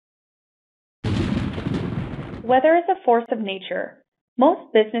Weather is a force of nature.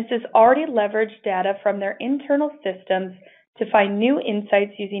 Most businesses already leverage data from their internal systems to find new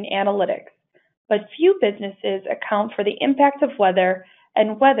insights using analytics, but few businesses account for the impact of weather,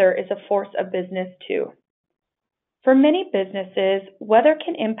 and weather is a force of business too. For many businesses, weather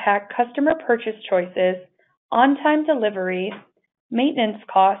can impact customer purchase choices, on-time delivery, maintenance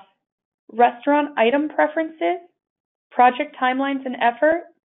costs, restaurant item preferences, project timelines and effort,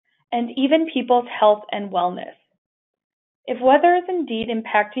 and even people's health and wellness. If weather is indeed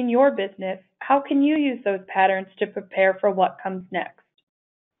impacting your business, how can you use those patterns to prepare for what comes next?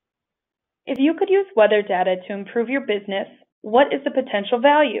 If you could use weather data to improve your business, what is the potential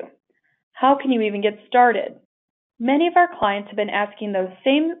value? How can you even get started? Many of our clients have been asking those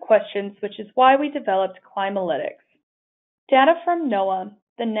same questions, which is why we developed Climalytics. Data from NOAA,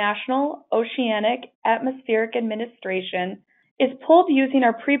 the National Oceanic Atmospheric Administration, is pulled using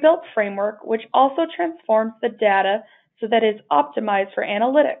our pre-built framework, which also transforms the data so that it is optimized for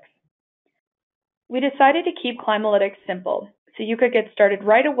analytics. We decided to keep Climalytics simple, so you could get started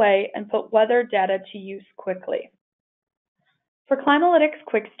right away and put weather data to use quickly. For Climalytics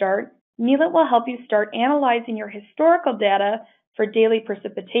Quick Start, Nihilent will help you start analyzing your historical data for daily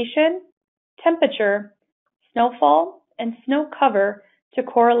precipitation, temperature, snowfall, and snow cover to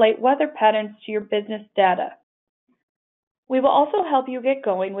correlate weather patterns to your business data. We will also help you get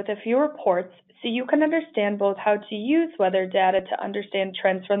going with a few reports so you can understand both how to use weather data to understand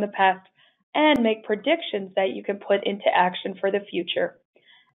trends from the past and make predictions that you can put into action for the future.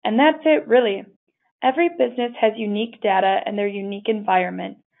 And that's it, really. Every business has unique data and their unique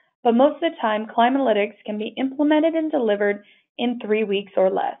environment, but most of the time, Climalytics can be implemented and delivered in 3 weeks or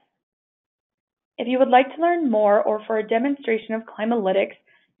less. If you would like to learn more or for a demonstration of Climalytics,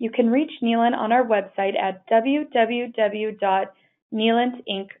 you can reach Nihilent on our website at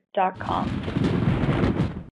www.nihilentinc.com.